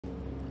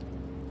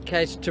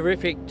Okay, it's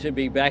terrific to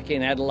be back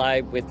in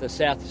Adelaide with the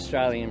South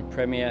Australian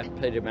Premier,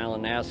 Peter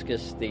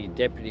Malinauskas, the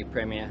Deputy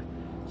Premier,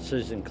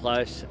 Susan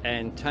Close,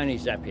 and Tony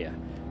Zappia,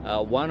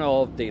 one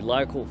of the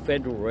local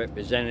federal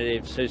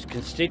representatives whose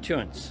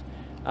constituents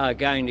are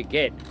going to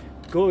get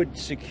good,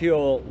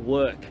 secure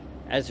work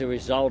as a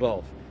result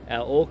of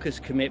our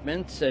AUKUS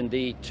commitments and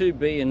the $2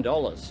 billion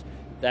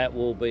that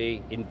will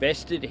be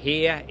invested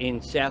here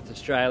in South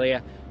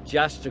Australia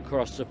just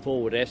across the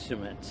forward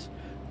estimates.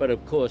 But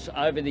of course,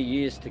 over the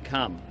years to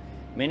come,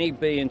 many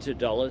billions of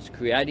dollars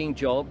creating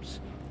jobs,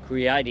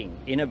 creating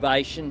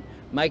innovation,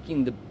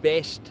 making the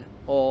best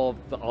of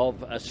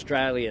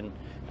Australian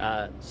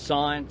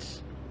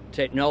science,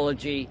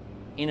 technology,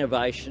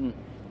 innovation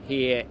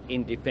here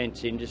in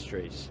defence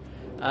industries.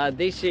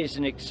 This is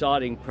an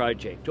exciting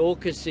project.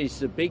 AUKUS is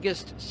the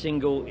biggest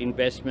single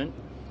investment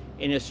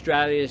in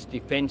Australia's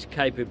defence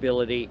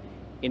capability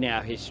in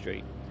our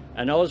history.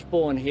 And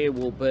Osborne here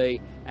will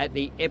be at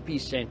the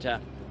epicentre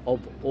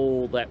of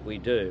all that we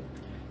do.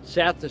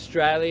 South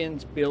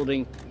Australians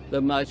building the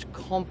most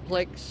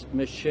complex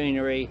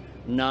machinery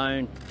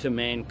known to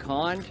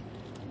mankind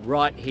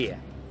right here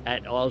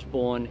at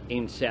Osborne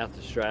in South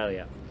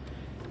Australia.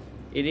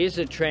 It is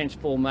a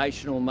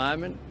transformational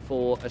moment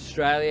for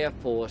Australia,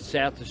 for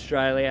South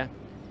Australia,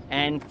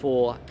 and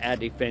for our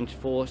Defence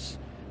Force,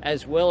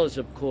 as well as,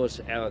 of course,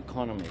 our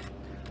economy.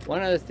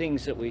 One of the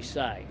things that we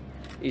say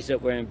is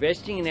that we're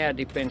investing in our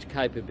defence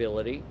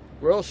capability.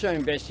 We're also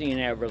investing in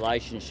our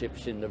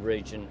relationships in the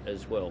region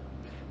as well.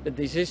 But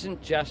this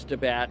isn't just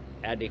about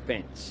our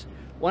defence.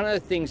 One of the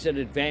things that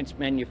advanced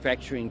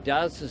manufacturing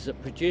does is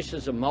it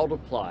produces a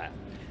multiplier.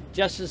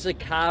 Just as the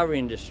car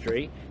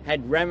industry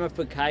had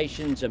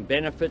ramifications and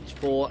benefits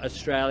for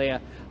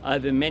Australia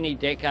over many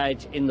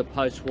decades in the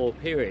post-war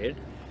period,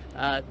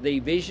 the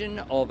vision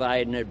of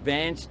an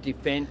advanced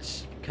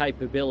defence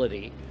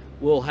capability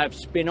will have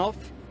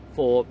spin-off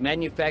for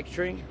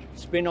manufacturing,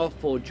 spin-off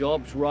for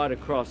jobs right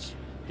across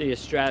the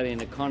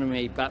Australian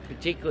economy, but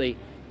particularly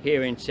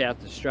here in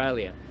South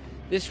Australia.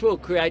 This will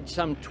create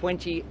some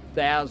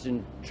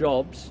 20,000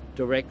 jobs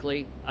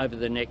directly over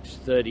the next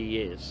 30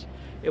 years.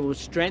 It will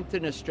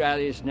strengthen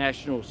Australia's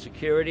national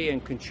security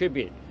and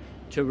contribute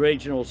to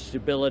regional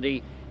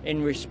stability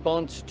in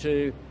response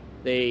to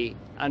the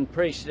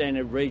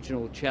unprecedented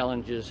regional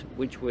challenges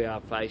which we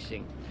are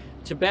facing.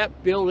 It's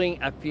about building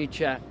a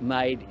future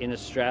made in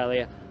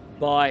Australia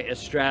by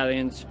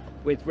Australians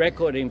with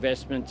record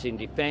investments in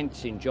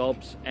defence, in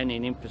jobs and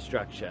in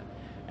infrastructure.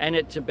 And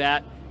it's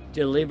about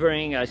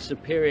delivering a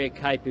superior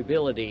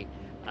capability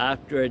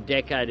after a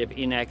decade of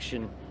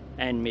inaction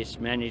and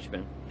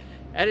mismanagement.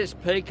 At its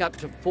peak, up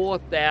to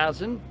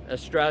 4,000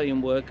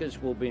 Australian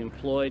workers will be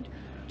employed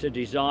to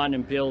design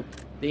and build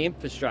the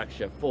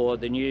infrastructure for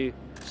the new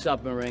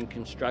submarine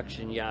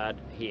construction yard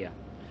here.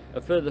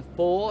 A further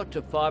 4,000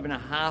 to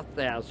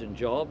 5,500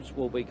 jobs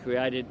will be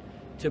created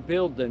to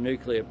build the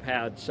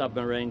nuclear-powered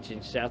submarines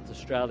in South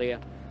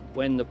Australia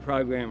when the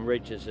program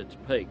reaches its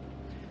peak.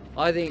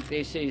 I think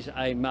this is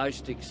a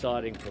most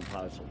exciting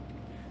proposal.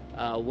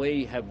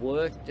 We have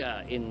worked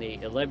in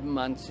the 11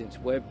 months since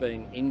we've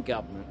been in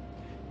government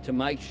to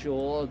make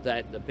sure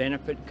that the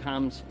benefit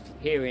comes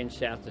here in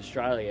South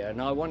Australia. And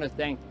I want to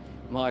thank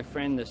my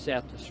friend, the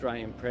South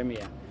Australian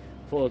Premier,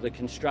 for the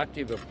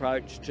constructive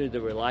approach to the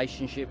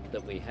relationship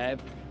that we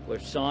have.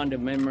 We've signed a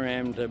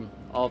memorandum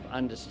of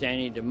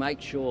understanding to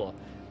make sure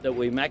that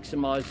we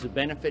maximise the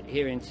benefit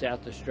here in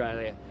South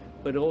Australia,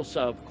 but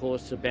also, of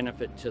course, the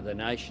benefit to the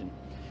nation.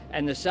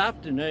 And this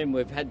afternoon,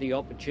 we've had the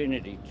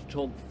opportunity to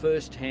talk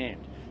firsthand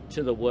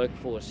to the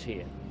workforce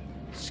here.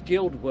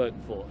 Skilled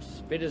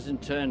workforce, fitters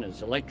and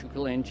turners,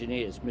 electrical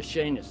engineers,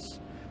 machinists,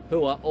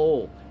 who are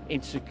all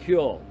in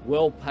secure,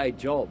 well-paid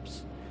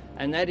jobs.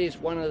 And that is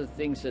one of the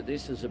things that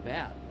this is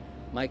about,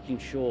 making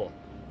sure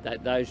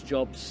that those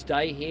jobs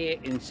stay here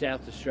in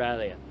South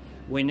Australia.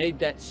 We need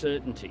that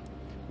certainty.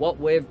 What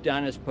we've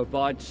done is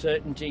provide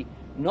certainty,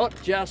 not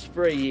just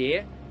for a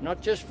year,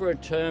 not just for a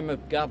term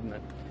of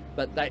government,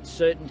 but that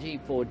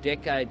certainty for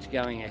decades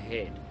going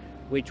ahead,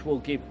 which will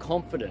give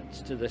confidence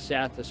to the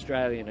South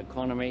Australian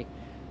economy.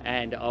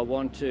 And I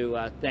want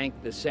to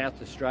thank the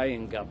South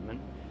Australian government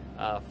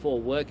for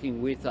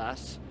working with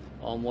us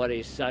on what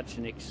is such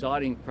an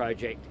exciting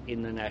project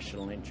in the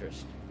national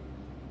interest.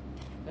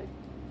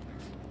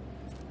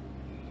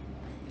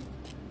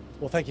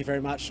 Well, thank you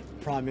very much,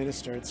 Prime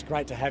Minister. It's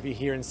great to have you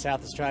here in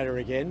South Australia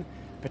again,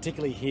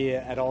 particularly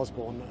here at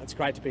Osborne. It's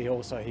great to be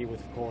also here with,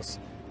 of course,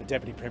 the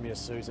Deputy Premier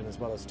Susan, as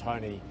well as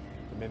Tony,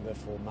 the member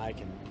for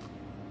Macon.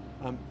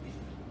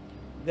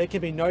 There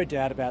can be no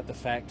doubt about the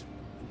fact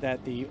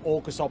that the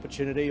AUKUS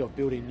opportunity of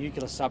building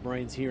nuclear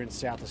submarines here in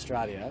South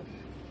Australia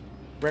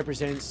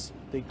represents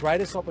the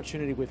greatest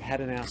opportunity we've had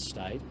in our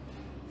state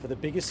for the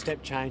biggest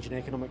step change in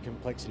economic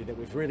complexity that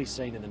we've really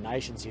seen in the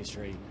nation's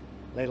history,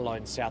 let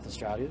alone South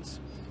Australia's.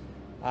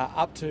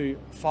 Up to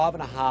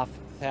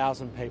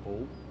 5,500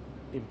 people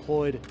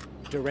employed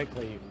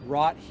directly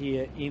right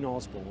here in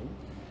Osborne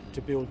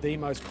to build the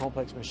most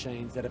complex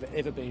machines that have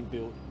ever been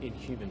built in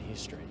human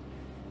history.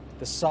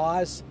 The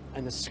size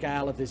and the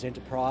scale of this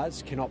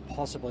enterprise cannot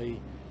possibly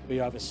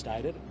be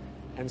overstated.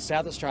 And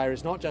South Australia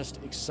is not just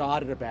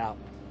excited about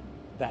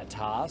that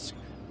task,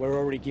 we're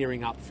already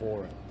gearing up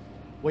for it.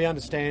 We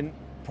understand,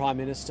 Prime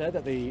Minister,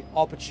 that the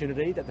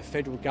opportunity that the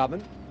federal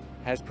government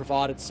has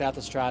provided South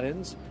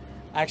Australians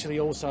actually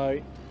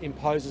also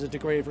imposes a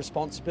degree of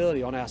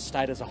responsibility on our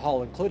state as a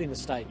whole, including the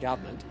state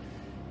government,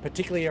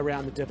 particularly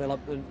around the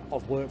development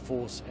of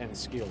workforce and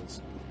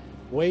skills.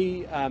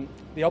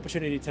 The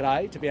opportunity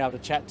today to be able to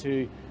chat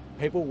to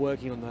people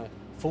working on the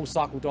full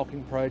cycle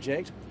docking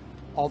project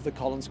of the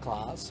Collins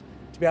class,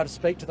 to be able to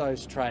speak to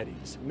those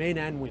tradies, men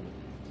and women,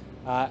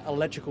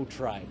 electrical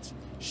trades,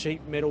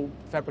 sheet metal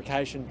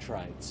fabrication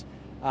trades,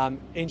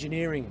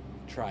 engineering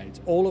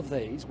trades, all of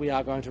these we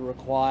are going to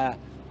require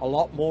a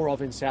lot more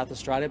of in South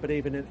Australia, but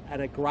even at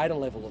a greater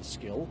level of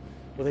skill,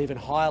 with even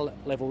higher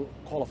level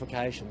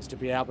qualifications to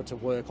be able to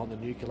work on the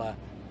nuclear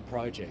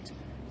project.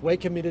 We're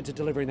committed to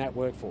delivering that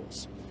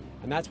workforce,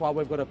 and that's why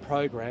we've got a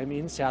program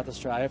in South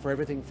Australia for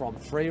everything from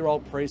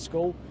 3-year-old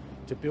preschool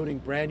to building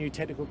brand new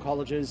technical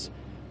colleges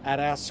at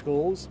our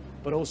schools,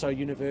 but also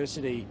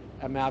university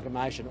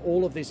amalgamation.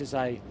 All of this is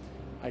a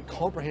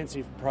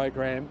comprehensive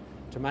program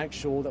to make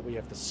sure that we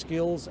have the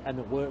skills and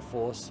the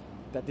workforce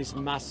that this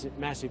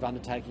massive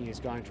undertaking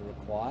is going to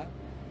require.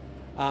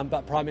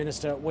 But Prime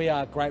Minister, we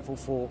are grateful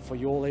for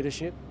your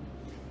leadership.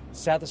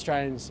 South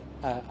Australians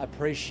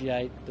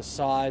appreciate the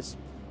size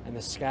and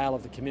the scale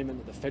of the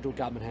commitment that the federal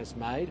government has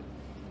made.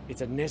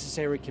 It's a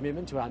necessary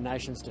commitment to our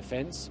nation's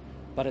defence,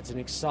 but it's an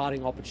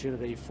exciting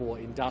opportunity for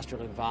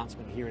industrial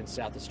advancement here in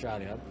South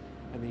Australia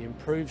and the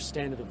improved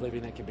standard of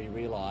living that can be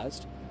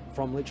realised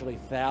from literally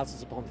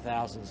thousands upon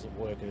thousands of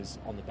workers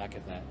on the back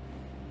of that.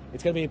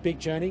 It's going to be a big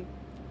journey.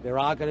 There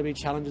are going to be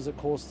challenges, of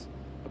course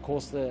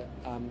the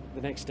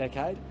next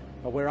decade,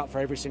 but we're up for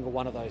every single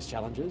one of those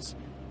challenges,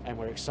 and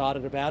we're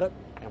excited about it,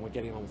 and we're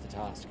getting on with the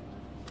task.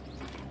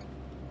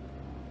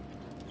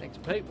 Thanks,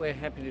 Pete. We're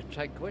happy to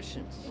take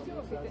questions.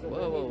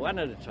 Well, one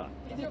at a time.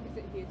 Is your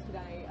visit here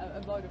today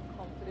a vote of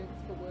confidence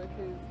for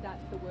workers that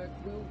the work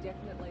will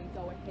definitely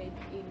go ahead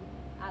in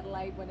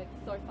Adelaide when it's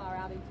so far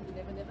out into the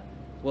never never?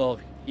 Well,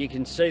 you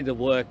can see the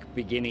work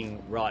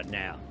beginning right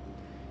now.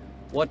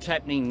 What's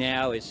happening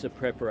now is the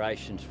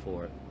preparations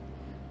for it.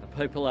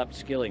 People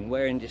upskilling.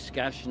 We're in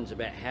discussions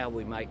about how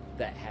we make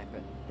that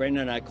happen.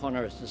 Brendan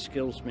O'Connor as the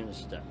Skills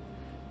Minister,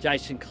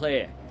 Jason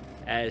Clare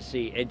as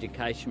the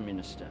Education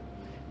Minister.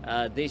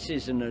 This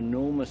is an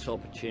enormous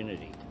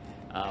opportunity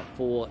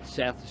for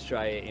South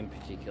Australia in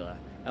particular,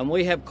 and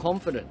we have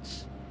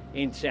confidence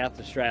in South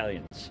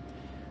Australians.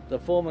 The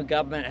former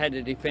government had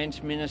a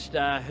Defence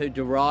Minister who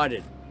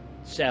derided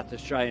South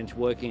Australians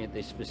working at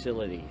this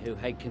facility, who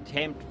had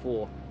contempt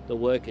for the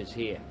workers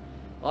here.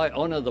 I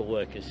honour the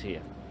workers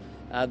here.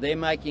 They're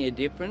making a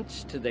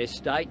difference to their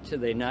state, to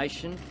their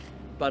nation,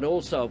 but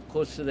also, of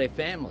course, to their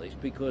families,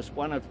 because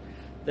one of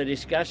the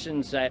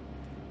discussions that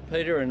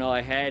Peter and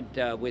I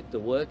had with the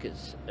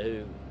workers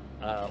who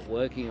are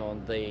working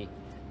on the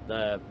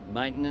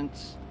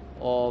maintenance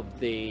of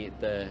the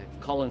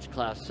Collins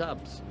class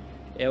subs,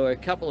 there were a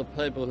couple of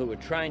people who were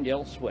trained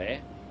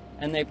elsewhere,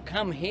 and they've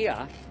come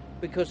here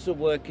because the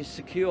work is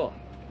secure.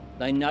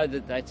 They know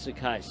that that's the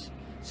case.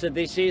 So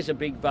this is a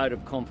big vote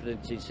of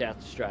confidence in South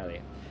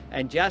Australia.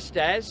 And just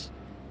as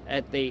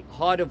at the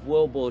height of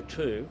World War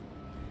II,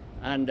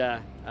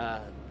 under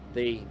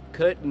the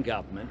Curtin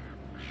government,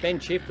 Ben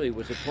Chifley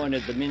was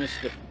appointed the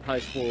Minister for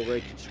Post-War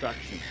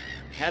Reconstruction.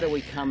 How do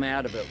we come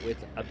out of it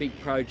with a big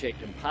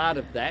project? And part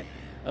of that,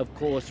 of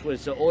course,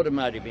 was the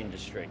automotive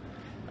industry,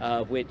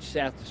 which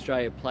South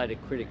Australia played a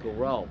critical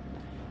role.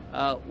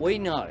 We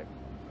know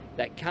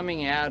that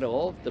coming out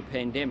of the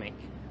pandemic,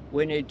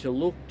 we need to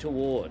look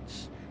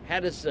towards how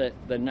does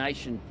the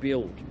nation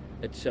build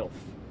itself.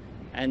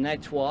 And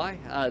that's why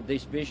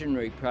this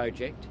visionary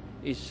project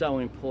is so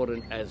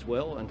important as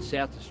well, and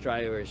South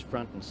Australia is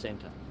front and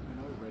centre.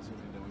 I know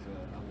recently there was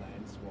a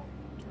land swap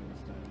between the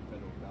state and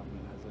federal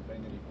government. Has there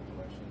been any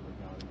preparation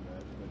regarding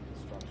the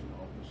construction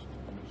of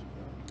the commission?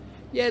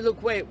 Yeah,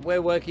 look,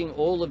 we're working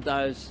all of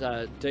those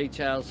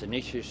details and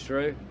issues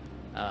through.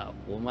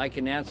 We'll make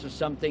announcements.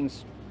 Some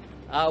things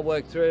are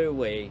worked through.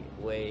 We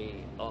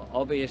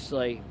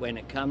obviously, when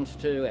it comes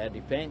to our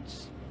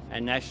defence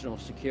and national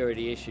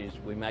security issues,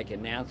 we make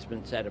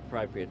announcements at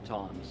appropriate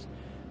times.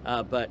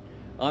 But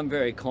I'm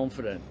very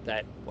confident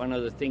that one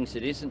of the things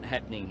that isn't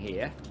happening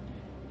here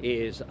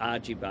is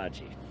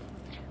argy-bargy.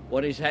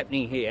 What is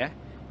happening here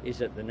is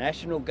that the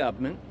national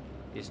government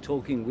is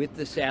talking with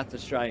the South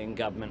Australian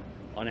government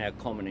on our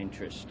common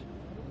interest.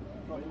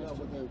 Right, well,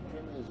 the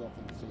Premier's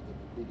often said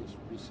that the biggest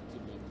risk to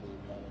nuclear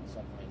power and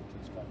submarine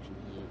construction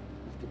here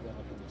is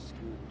developing a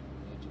skilled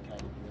and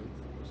educated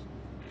workforce.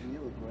 Do you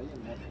agree,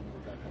 and what can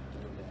your government do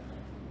about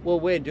that? Well,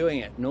 we're doing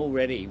it, and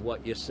already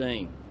what you're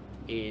seeing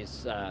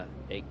is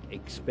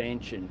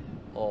expansion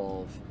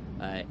of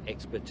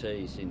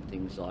expertise in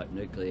things like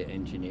nuclear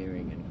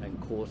engineering and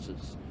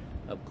courses.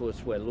 Of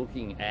course, we're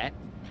looking at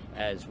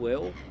as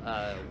well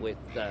with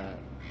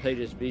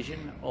Peter's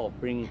vision of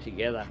bringing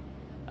together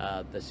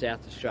the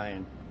South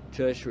Australian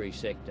tertiary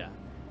sector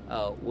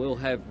will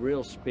have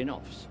real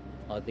spin-offs,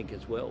 I think,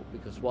 as well,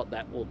 because what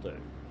that will do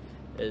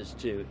is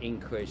to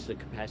increase the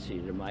capacity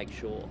to make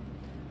sure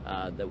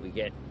that we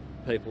get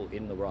people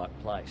in the right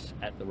place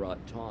at the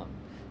right time.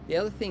 The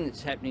other thing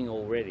that's happening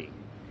already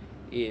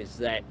is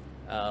that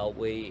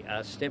we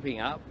are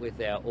stepping up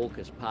with our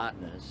AUKUS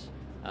partners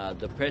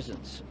the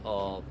presence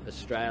of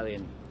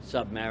Australian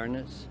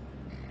submariners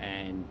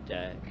and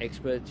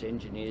experts,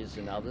 engineers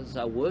and others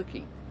are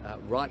working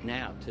right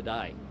now,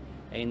 today,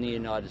 in the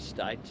United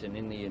States and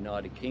in the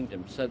United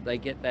Kingdom, so they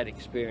get that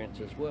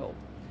experience as well.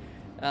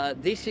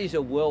 This is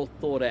a well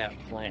thought out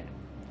plan.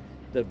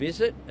 The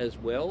visit as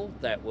well,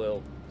 that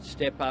will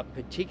step up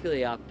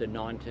particularly after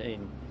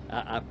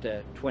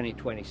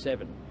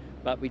 2027,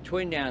 but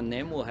between now and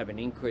then we'll have an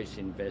increase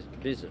in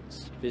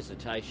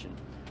visitation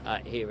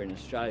here in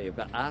Australia,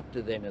 but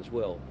after then as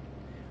well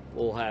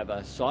we'll have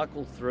a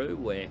cycle through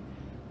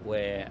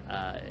where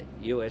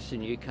US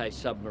and UK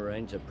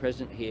submarines are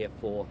present here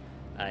for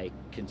a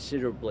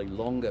considerably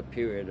longer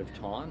period of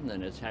time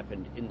than has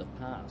happened in the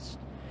past.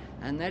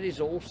 And that is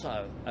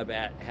also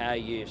about how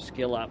you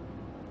skill up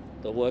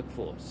the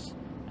workforce.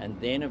 And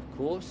then, of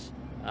course,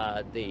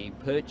 the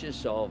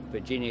purchase of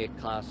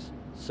Virginia-class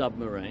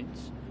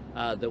submarines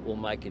that will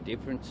make a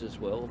difference as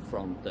well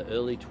from the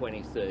early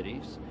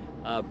 2030s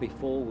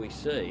before we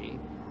see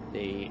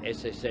the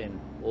SSN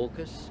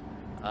AUKUS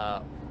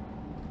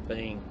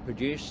being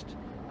produced.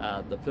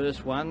 The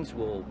first ones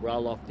will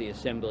roll off the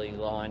assembly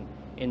line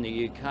in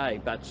the UK,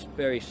 but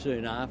very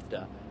soon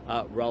after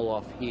roll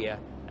off here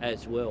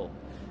as well.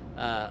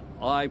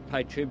 I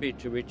pay tribute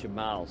to Richard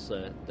Marles,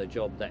 the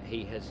job that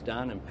he has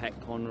done, and Pat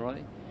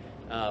Conroy,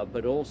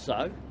 but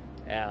also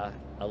our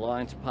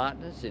alliance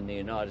partners in the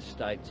United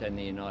States and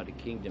the United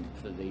Kingdom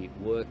for the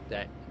work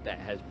that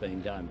has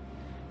been done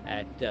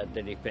at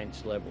the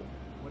defence level.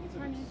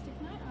 Prime Minister,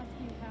 can I ask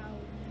you how you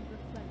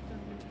reflect on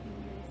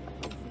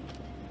Unipingu's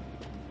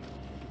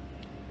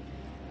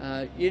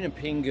legacy?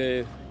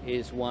 Unipingu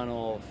is one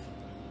of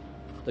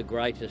the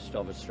greatest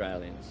of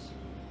Australians.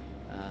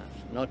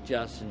 Not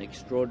just an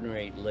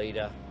extraordinary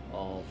leader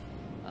of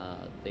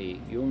the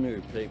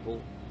Yolngu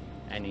people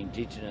and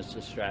Indigenous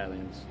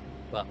Australians,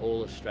 but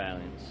all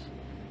Australians.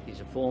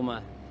 He's a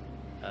former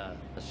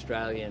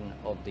Australian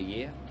of the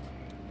Year.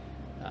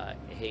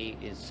 He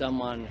is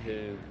someone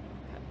who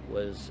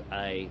was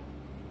a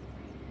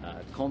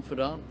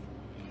confidant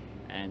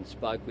and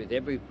spoke with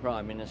every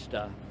Prime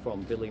Minister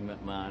from Billy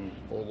McMahon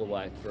all the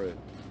way through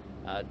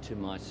to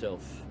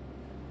myself.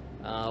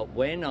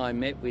 When I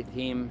met with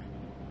him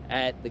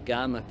at the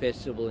Gama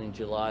Festival in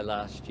July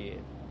last year,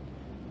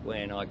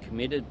 when I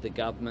committed the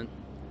government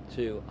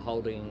to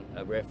holding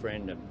a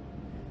referendum,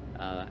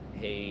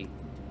 he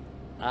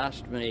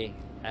asked me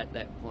at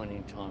that point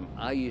in time,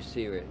 are you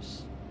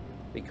serious?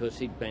 Because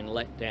he'd been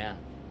let down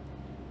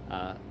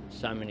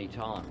so many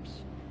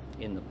times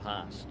in the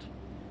past.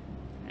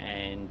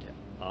 And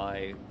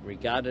I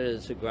regard it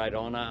as a great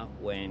honour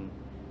when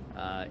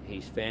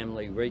his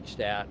family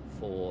reached out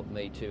for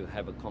me to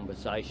have a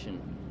conversation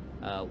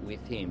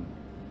with him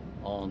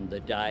on the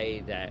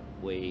day that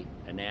we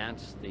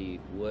announced the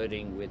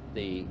wording with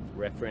the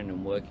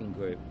referendum working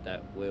group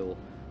that will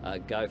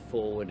go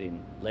forward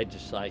in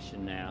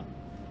legislation now,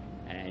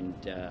 and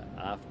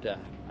after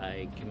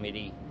a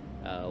committee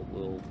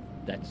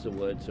that's the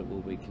words that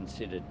will be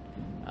considered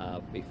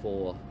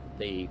before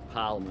the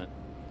Parliament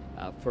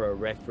for a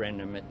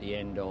referendum at the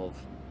end of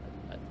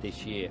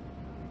this year.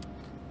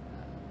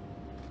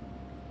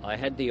 I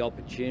had the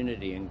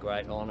opportunity and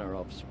great honour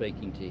of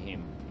speaking to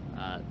him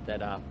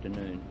that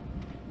afternoon.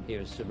 He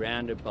was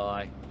surrounded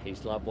by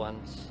his loved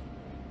ones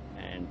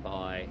and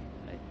by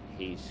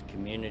his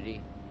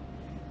community,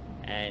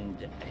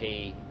 and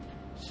he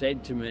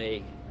said to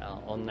me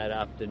on that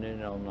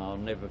afternoon, and I'll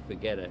never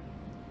forget it,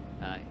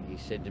 he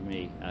said to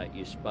me,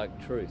 you spoke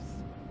truth.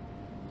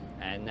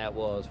 And that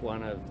was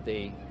one of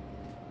the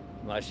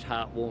most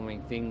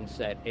heartwarming things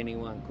that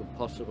anyone could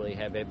possibly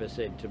have ever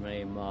said to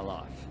me in my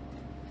life.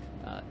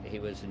 He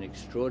was an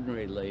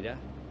extraordinary leader.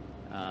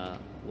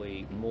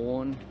 We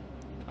mourn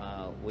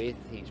with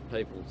his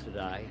people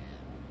today,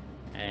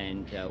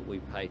 and we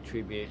pay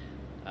tribute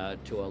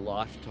to a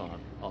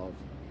lifetime of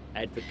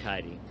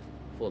advocating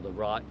for the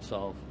rights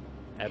of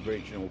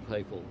Aboriginal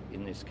people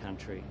in this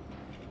country.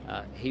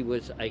 He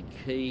was a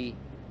key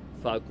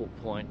focal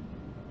point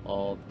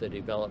of the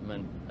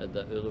development of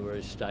the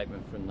Uluru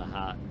Statement from the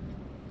Heart,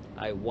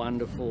 a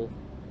wonderful,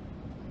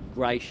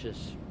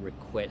 gracious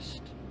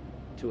request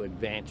to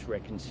advance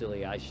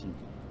reconciliation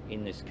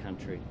in this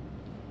country.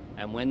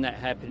 And when that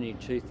happened in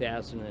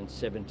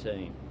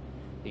 2017,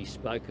 he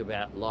spoke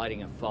about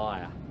lighting a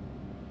fire.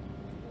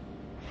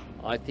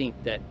 I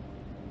think that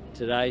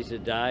today's a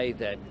day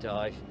that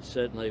I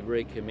certainly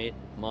recommit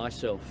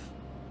myself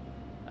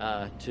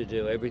to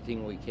do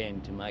everything we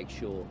can to make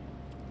sure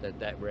that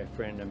that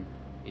referendum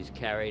is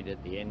carried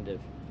at the end of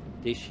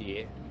this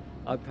year.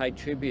 I pay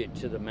tribute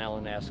to the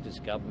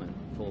Malinauskas government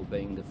for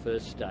being the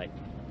first state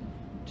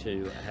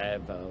to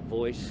have a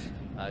voice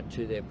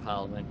to their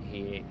parliament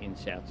here in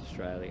South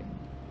Australia.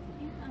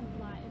 You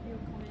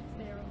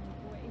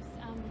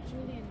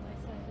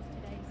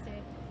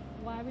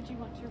why would you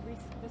want to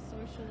risk the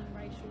social and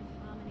racial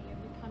harmony of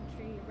the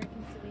country, a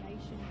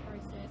reconciliation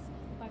process,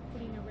 by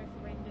putting a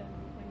referendum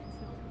when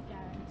it's not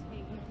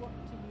guaranteed? What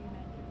do you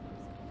make of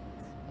those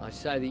comments? I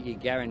say that you're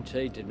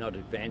guaranteed to not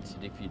advance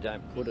it if you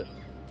don't put it.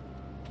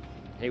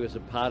 He was a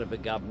part of a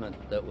government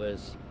that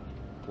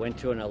went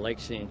to an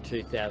election in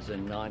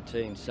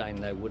 2019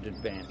 saying they would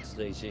advance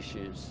these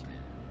issues.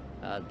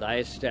 They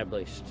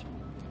established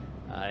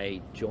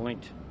a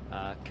joint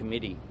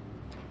committee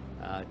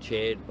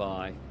chaired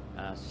by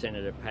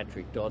Senator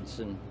Patrick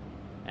Dodson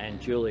and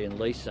Julian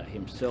Leeser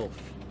himself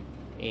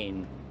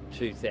in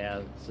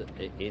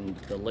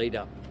the lead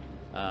up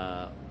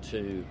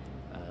to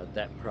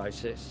that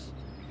process.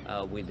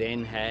 We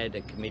then had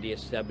a committee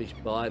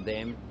established by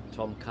them,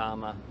 Tom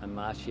Calma and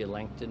Marcia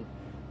Langton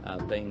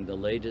being the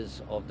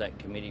leaders of that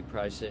committee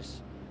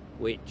process,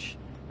 which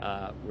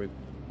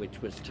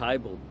was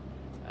tabled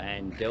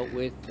and dealt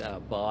with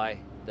by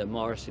the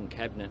Morrison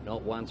cabinet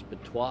not once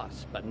but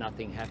twice, but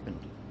nothing happened.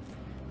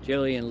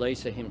 Julian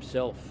Leeser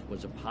himself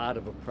was a part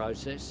of a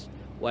process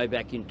way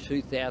back in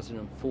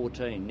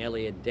 2014,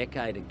 nearly a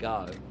decade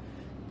ago,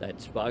 that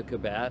spoke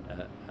about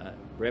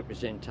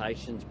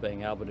representations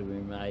being able to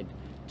be made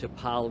to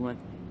Parliament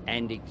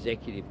and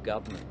executive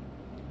government.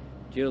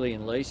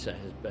 Julian Leeser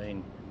has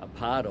been a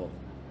part of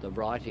the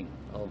writing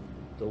of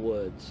the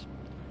words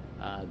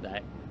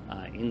that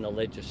in the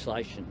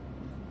legislation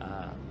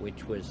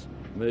which was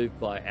moved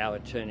by our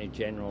Attorney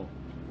General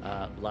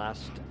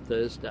last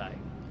Thursday.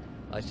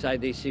 I say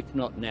this, if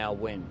not now,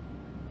 when?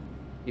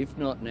 If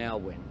not now,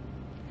 when?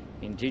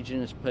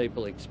 Indigenous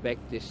people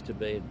expect this to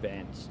be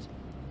advanced.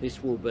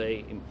 This will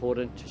be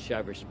important to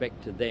show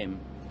respect to them,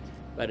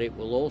 but it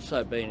will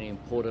also be an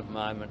important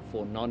moment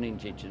for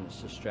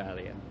non-Indigenous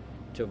Australia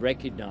to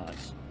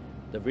recognise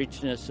the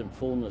richness and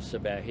fullness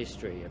of our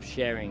history of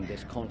sharing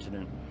this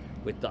continent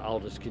with the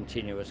oldest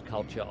continuous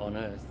culture on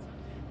earth,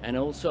 and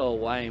also a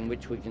way in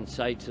which we can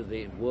say to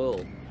the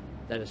world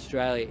that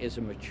Australia is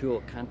a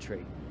mature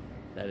country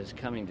that is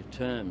coming to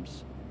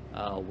terms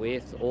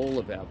with all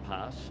of our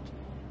past,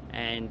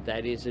 and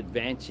that is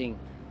advancing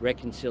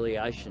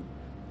reconciliation.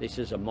 This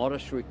is a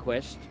modest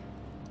request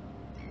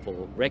for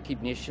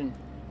recognition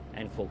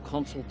and for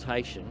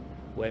consultation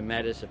where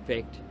matters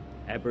affect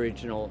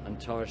Aboriginal and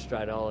Torres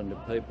Strait Islander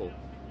people,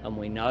 and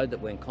we know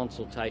that when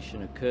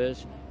consultation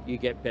occurs you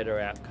get better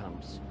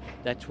outcomes.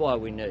 That's why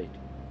we need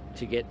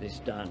to get this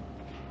done,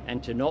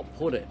 and to not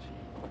put it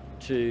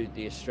to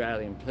the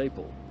Australian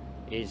people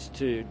is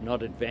to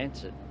not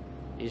advance it,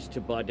 is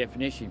to, by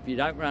definition, if you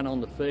don't run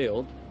on the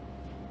field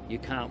you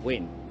can't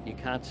win, you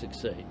can't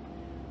succeed.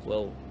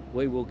 Well,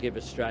 we will give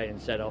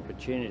Australians that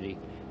opportunity,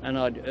 and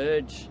I'd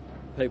urge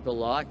people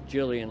like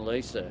Julian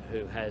Leeser,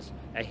 who has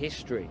a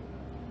history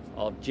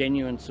of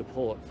genuine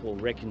support for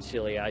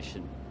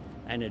reconciliation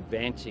and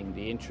advancing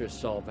the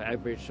interests of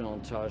Aboriginal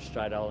and Torres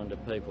Strait Islander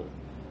people,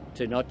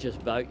 to not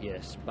just vote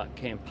yes, but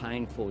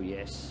campaign for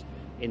yes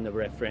in the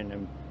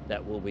referendum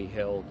that will be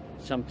held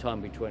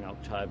sometime between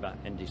October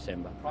and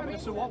December. Prime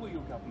Minister, what will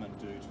your government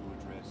do to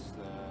address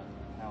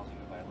the housing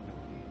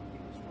availability in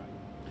Australia?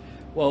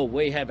 Well,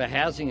 we have a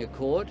housing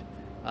accord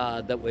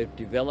that we've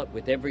developed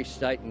with every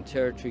state and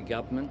territory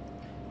government,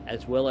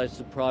 as well as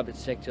the private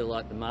sector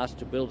like the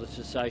Master Builders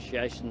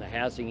Association, the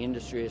Housing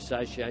Industry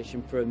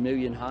Association, for 1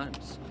 million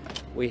homes.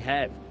 We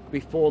have,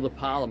 before the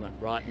Parliament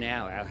right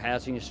now, our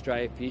Housing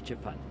Australia Future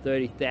Fund,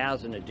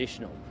 30,000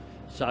 additional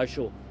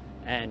social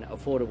and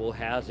affordable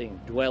housing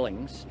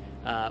dwellings,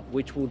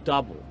 which will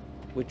double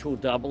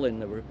in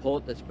the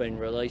report that's been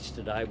released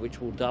today, which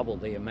will double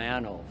the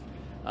amount of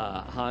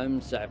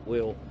homes that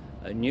will,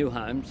 new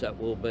homes that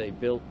will be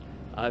built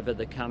over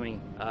the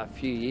coming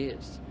few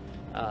years.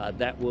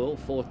 That will,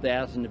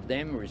 4,000 of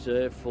them,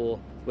 reserved for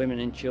women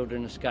and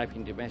children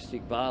escaping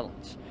domestic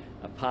violence.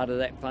 A part of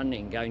that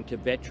funding going to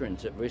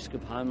veterans at risk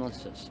of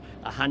homelessness,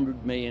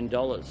 $100 million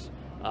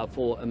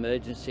for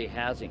emergency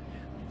housing.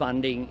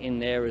 Funding in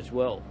there as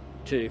well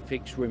to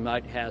fix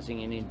remote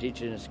housing in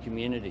Indigenous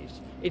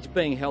communities. It's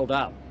being held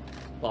up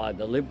by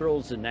the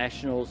Liberals, the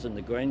Nationals and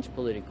the Greens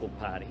political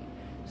party,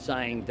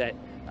 saying that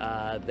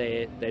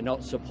they're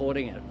not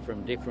supporting it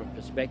from different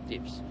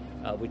perspectives,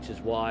 which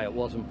is why it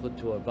wasn't put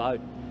to a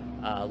vote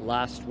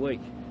last week.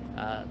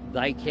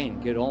 They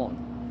can get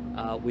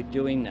on with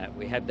doing that.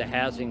 We have the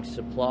Housing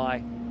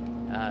Supply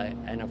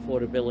and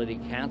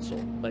Affordability Council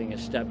being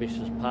established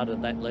as part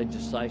of that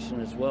legislation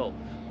as well.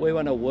 We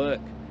want to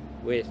work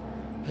with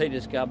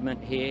Peter's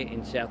government here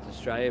in South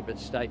Australia, but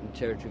state and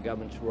territory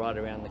governments right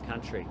around the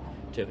country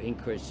to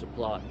increase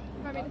supply.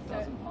 Prime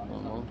Minister.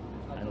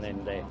 And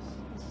then there.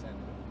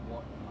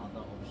 What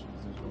other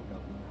options does your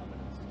government have at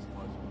its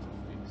disposal to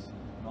fix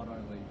not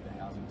only the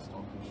housing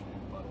stock issue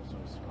but also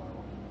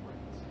skyrocketing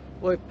rents?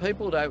 Well, if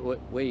people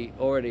don't, we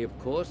already of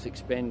course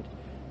expend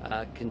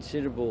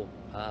considerable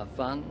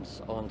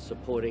funds on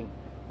supporting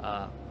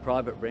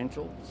private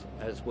rentals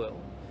as well.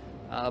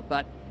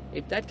 But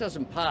if that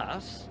doesn't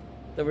pass,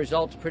 the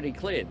result's pretty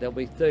clear. There'll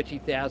be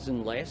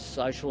 30,000 less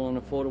social and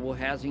affordable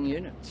housing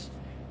units.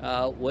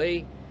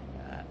 We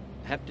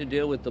have to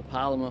deal with the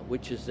Parliament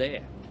which is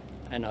there.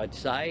 And I'd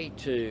say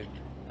to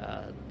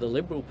the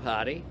Liberal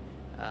Party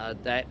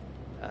that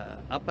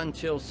up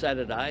until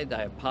Saturday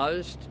they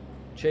opposed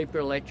cheaper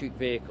electric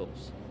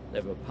vehicles.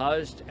 They've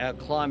opposed our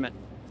climate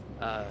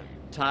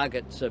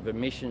targets of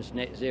emissions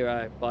net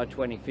zero by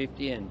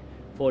 2050 and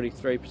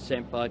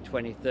 43% by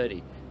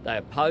 2030. They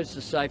opposed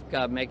the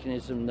safeguard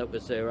mechanism that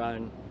was their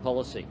own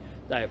policy.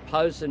 They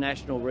opposed the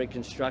National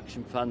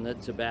Reconstruction Fund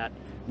that's about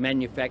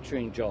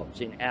manufacturing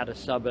jobs in outer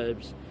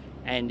suburbs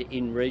and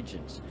in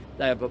regions.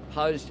 They have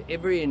opposed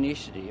every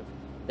initiative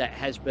that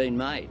has been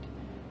made.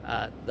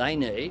 They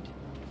need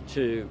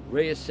to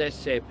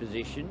reassess their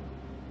position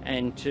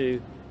and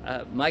to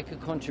make a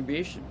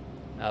contribution,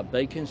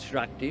 be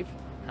constructive.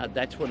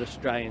 That's what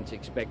Australians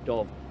expect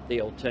of the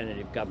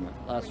alternative government.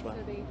 Last one.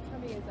 So the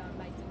Premier's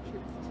making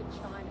trips to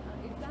China.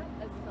 Is that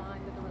a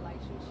sign that the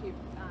relationship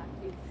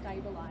is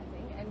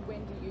stabilising, and when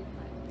do you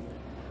plan to do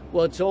it?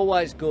 Well, it's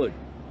always good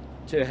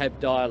to have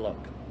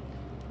dialogue,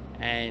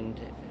 and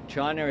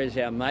China is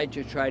our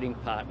major trading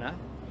partner.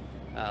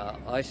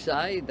 I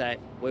say that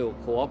we will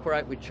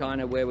cooperate with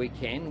China where we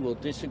can, we'll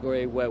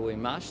disagree where we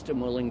must,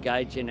 and we'll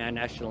engage in our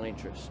national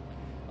interests.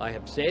 I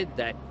have said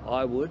that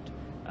I would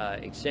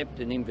accept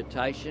an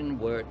invitation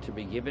were it to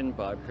be given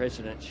by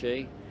President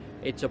Xi.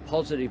 It's a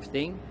positive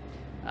thing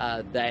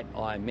that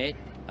I met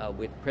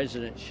with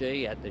President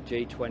Xi at the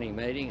G20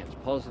 meeting. It's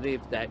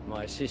positive that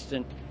my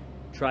Assistant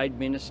Trade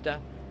Minister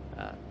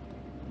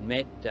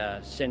met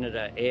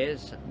Senator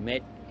Ayres,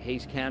 met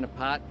his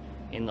counterpart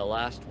in the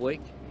last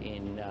week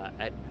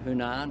at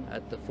Hunan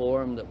at the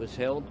forum that was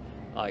held.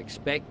 I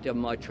expect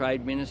my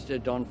Trade Minister,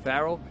 Don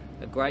Farrell,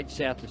 a great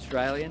South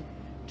Australian,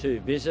 to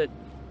visit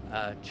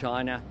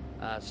China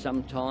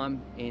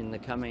sometime in the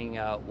coming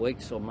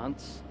weeks or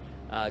months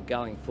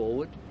going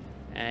forward.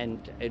 And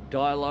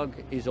dialogue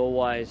is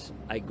always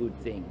a good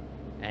thing.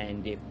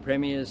 And if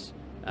premiers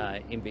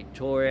in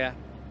Victoria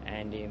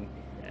and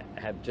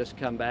have just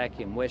come back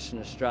in Western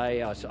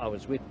Australia, I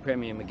was with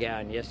Premier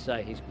McGowan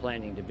yesterday, he's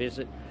planning to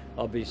visit.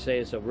 Obviously,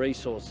 as a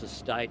resources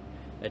state,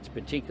 it's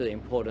particularly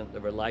important, the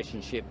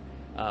relationship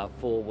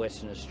for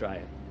Western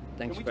Australia.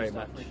 Thanks very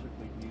much.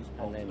 News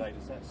poll today,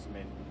 does that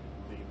cement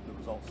the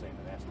results seen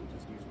in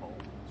Aston's news poll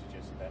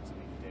suggests that that's an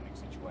endemic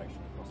situation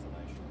across the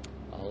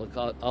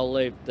nation? I'll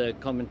leave the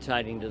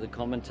commentating to the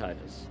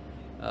commentators.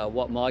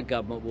 What my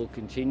government will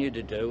continue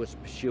to do is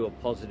pursue a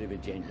positive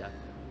agenda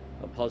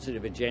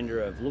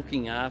of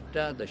looking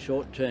after the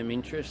short-term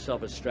interests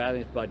of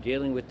Australians by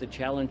dealing with the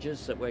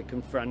challenges that we're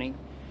confronting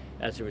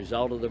as a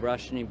result of the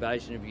Russian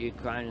invasion of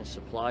Ukraine and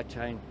supply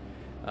chain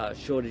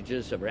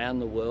shortages around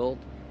the world.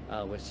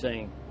 We're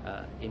seeing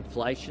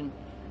inflation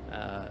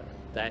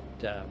that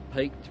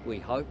peaked, we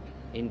hope,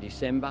 in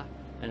December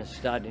and is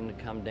starting to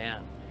come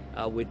down.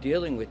 We're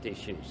dealing with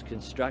issues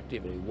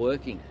constructively,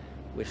 working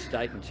with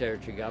state and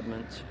territory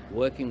governments,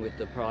 working with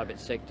the private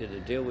sector to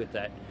deal with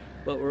that.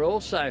 But we're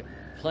also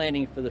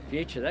planning for the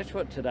future. That's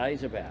what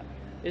today's about.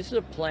 This is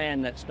a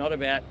plan that's not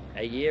about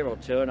a year or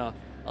two, and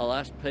I'll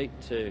ask Pete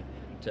to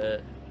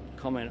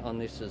comment on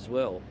this as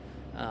well.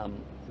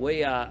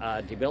 We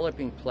are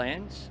developing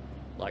plans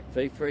like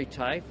fee-free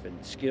TAFE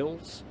and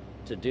skills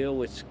to deal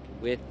with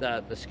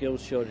the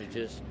skills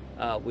shortages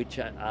which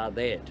are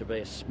there, to be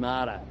a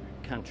smarter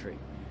country.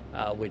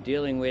 We're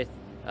dealing with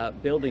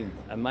building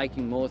and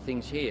making more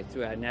things here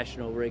through our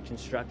National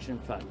Reconstruction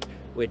Fund.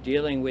 We're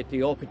dealing with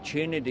the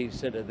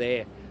opportunities that are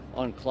there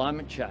on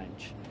climate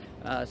change.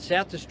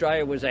 South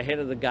Australia was ahead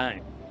of the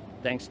game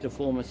thanks to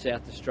former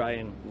South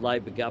Australian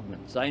Labor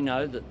governments. They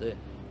know that the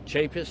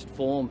cheapest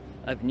form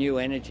of new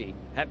energy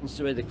happens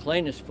to be the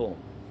cleanest form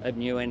of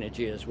new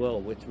energy as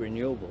well, with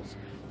renewables.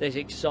 There's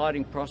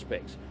exciting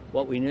prospects.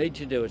 What we need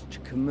to do is to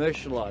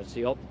commercialise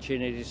the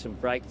opportunities and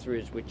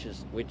breakthroughs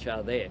which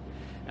are there.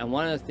 And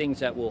one of the things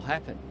that will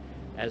happen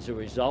as a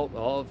result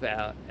of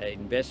our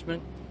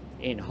investment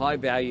in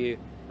high-value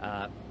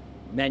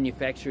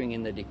manufacturing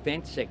in the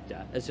defence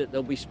sector is that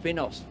there'll be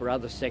spin-offs for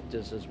other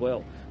sectors as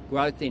well,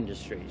 growth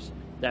industries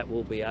that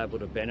will be able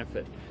to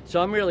benefit.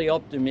 So I'm really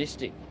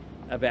optimistic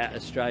about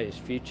Australia's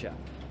future.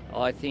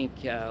 I think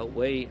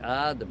we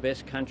are the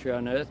best country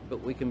on earth,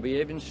 but we can be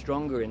even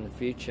stronger in the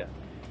future.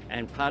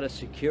 And part of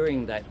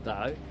securing that,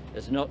 though,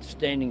 is not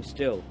standing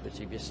still, because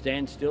if you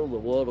stand still, the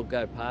world will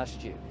go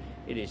past you.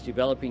 It is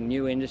developing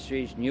new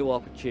industries, new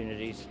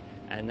opportunities,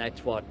 and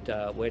that's what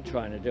we're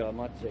trying to do. I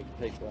might see if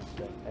Pete wants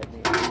to add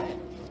anything to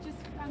that. Just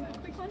a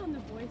quick one on the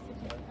voice,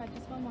 if you've had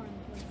just one more on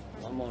the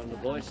voice. One more on the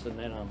voice, and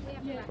then I'm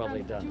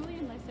probably done.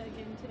 Julian Lesser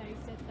again today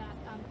said that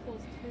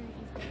clause 2 is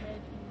the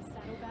lead in the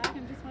saddlebag.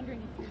 I'm just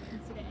wondering if you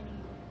consider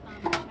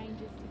any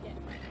changes to get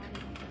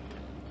bipartisan.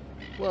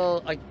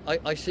 Well,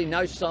 I see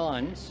no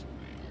signs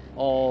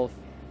of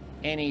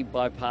any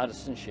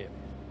bipartisanship.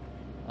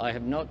 I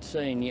have not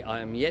seen, I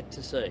am yet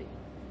to see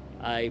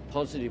a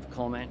positive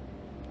comment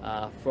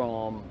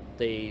from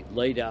the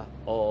leader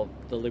of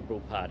the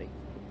Liberal Party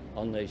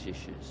on these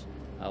issues.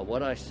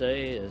 What I see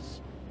is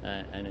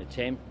an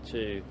attempt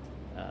to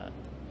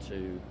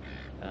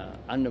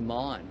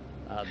undermine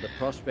the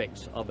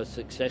prospects of a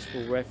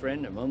successful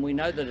referendum, and we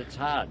know that it's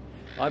hard.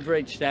 I've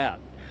reached out.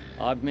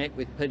 I've met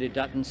with Peter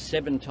Dutton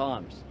 7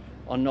 times.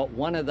 On not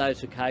one of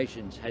those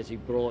occasions has he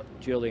brought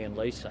Julian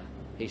Leeser,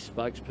 his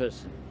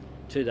spokesperson,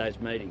 to those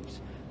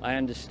meetings. I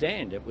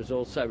understand it was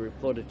also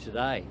reported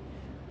today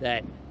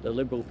that the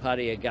Liberal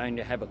Party are going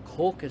to have a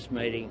caucus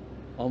meeting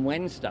on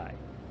Wednesday.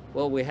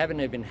 Well, we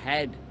haven't even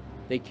had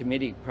the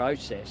committee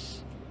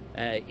process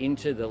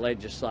into the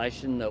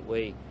legislation that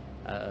we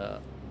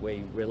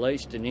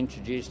released and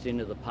introduced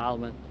into the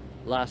Parliament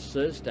last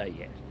Thursday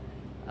yet.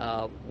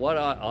 What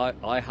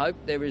I hope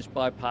there is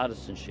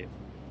bipartisanship,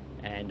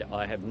 and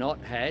I have not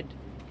had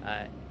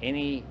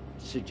any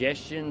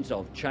suggestions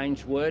of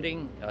changed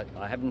wording.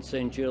 I haven't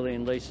seen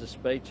Julian Leeser's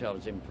speech. I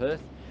was in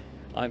Perth.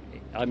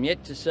 I'm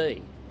yet to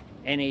see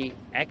any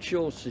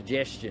actual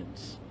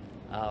suggestions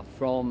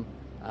from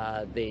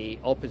the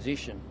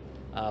opposition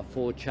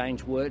for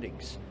changed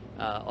wordings.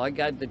 I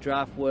gave the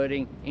draft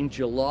wording in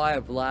July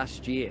of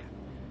last year.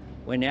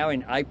 We're now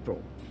in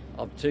April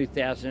of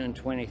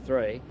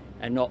 2023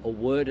 and not a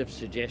word of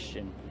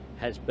suggestion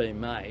has been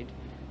made.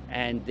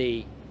 And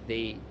the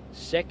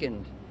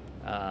second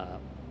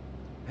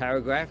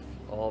paragraph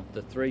of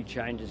the 3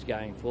 changes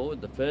going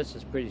forward, the first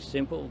is pretty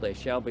simple, there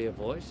shall be a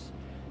voice.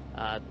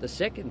 The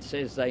second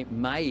says they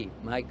may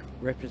make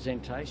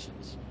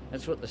representations.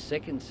 That's what the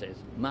second says,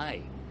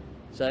 may.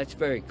 So that's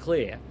very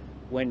clear.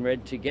 When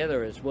read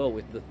together as well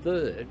with the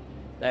third,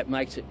 that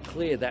makes it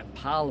clear that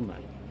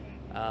Parliament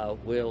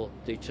will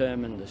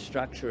determine the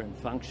structure and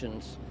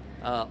functions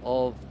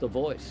of the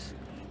voice.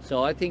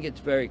 So I think it's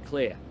very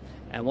clear.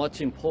 And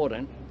what's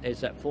important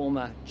is that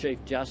former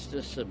Chief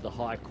Justice of the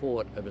High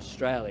Court of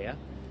Australia,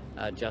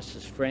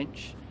 Justice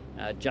French,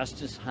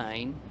 Justice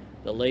Hayne,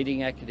 the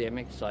leading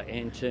academics like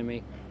Anne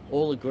Toomey,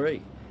 all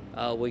agree.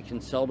 We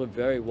consulted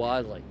very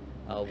widely.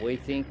 We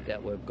think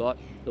that we've got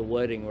the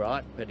wording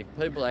right, but if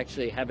people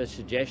actually have a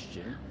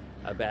suggestion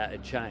about a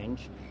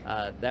change,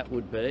 that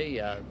would be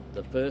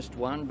the first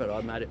one, but I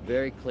made it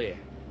very clear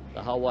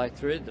the whole way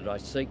through that I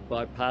seek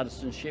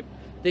bipartisanship.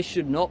 This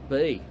should not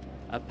be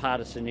a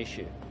partisan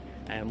issue,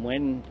 and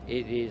when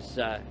it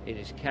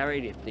is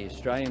carried, if the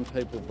Australian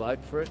people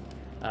vote for it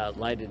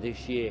later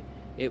this year,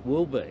 it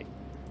will be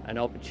an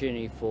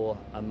opportunity for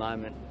a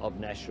moment of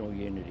national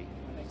unity.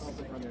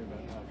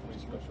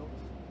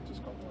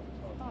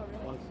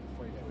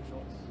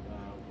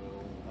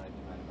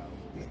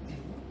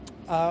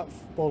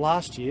 Well,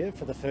 last year,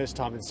 for the first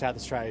time in South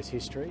Australia's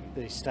history,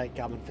 the state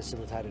government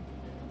facilitated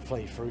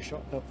free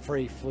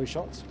flu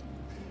shots.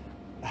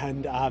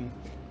 And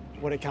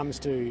when it comes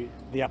to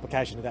the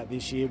application of that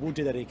this year, we'll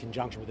do that in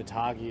conjunction with the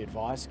Targi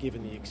advice,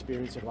 given the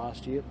experience of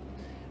last year.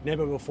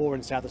 Never before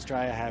in South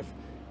Australia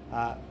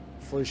have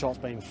flu shots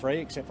been free,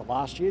 except for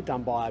last year,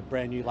 done by a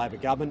brand new Labor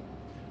government.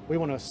 We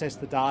want to assess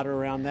the data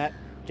around that,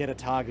 get a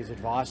Targi's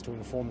advice to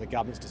inform the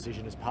government's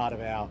decision as part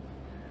of our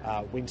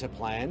winter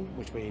plan,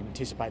 which we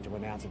anticipate to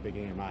announce at the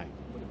beginning of May.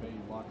 Would it be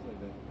likely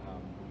that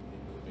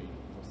it would be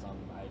for some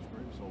age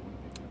groups, or would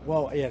it be?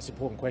 Well, yeah, it's an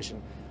important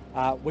question.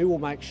 We will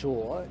make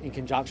sure, in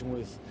conjunction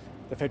with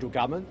the federal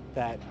government,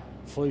 that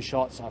flu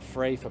shots are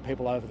free for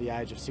people over the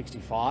age of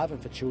 65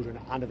 and for children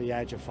under the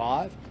age of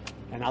 5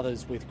 and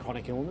others with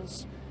chronic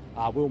illness.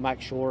 We'll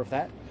make sure of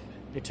that.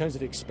 In terms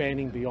of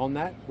expanding beyond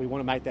that, we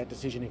want to make that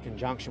decision in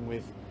conjunction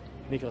with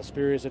Nicola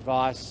Spurrier's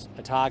advice,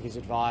 Atagi's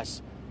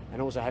advice,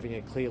 and also having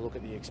a clear look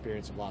at the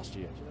experience of last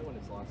year. Do you know when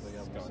it's likely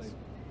we'll see? Do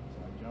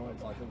you know when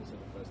it's likely we'll see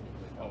the first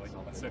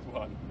nuclear? I said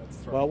one. That's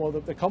 3. Well,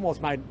 the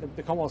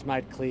Commonwealth's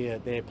made clear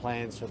their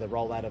plans for the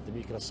rollout of the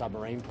nuclear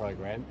submarine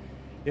program.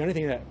 The only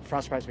thing that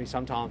frustrates me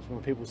sometimes when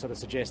people sort of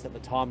suggest that the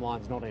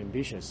timeline's not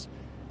ambitious,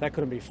 that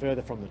couldn't be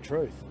further from the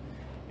truth.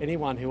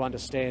 Anyone who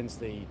understands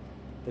the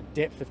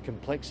depth of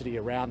complexity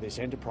around this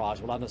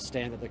enterprise will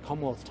understand that the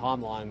Commonwealth's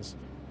timelines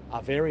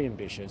are very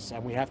ambitious,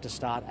 and we have to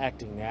start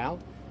acting now,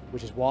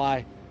 which is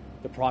why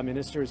the Prime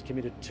Minister has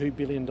committed $2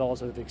 billion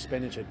worth of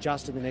expenditure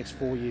just in the next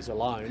 4 years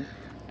alone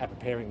at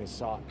preparing this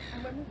site.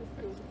 And when will the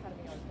Skills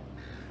Academy open?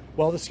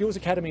 Well, the Skills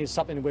Academy is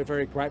something that we're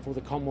very grateful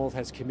the Commonwealth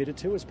has committed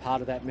to as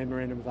part of that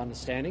Memorandum of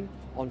Understanding,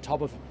 on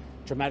top of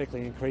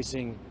dramatically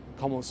increasing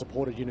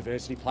Commonwealth-supported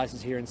university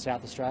places here in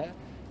South Australia.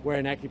 We're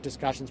in active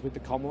discussions with the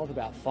Commonwealth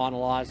about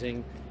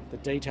finalising the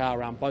detail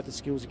around both the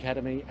Skills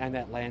Academy and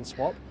that land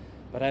swap.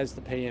 But as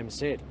the PM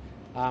said,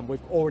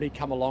 we've already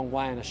come a long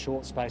way in a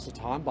short space of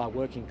time by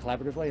working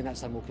collaboratively, and that's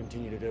something we'll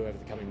continue to do over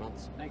the coming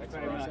months. Thanks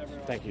very much.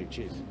 Thank you.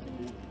 Cheers.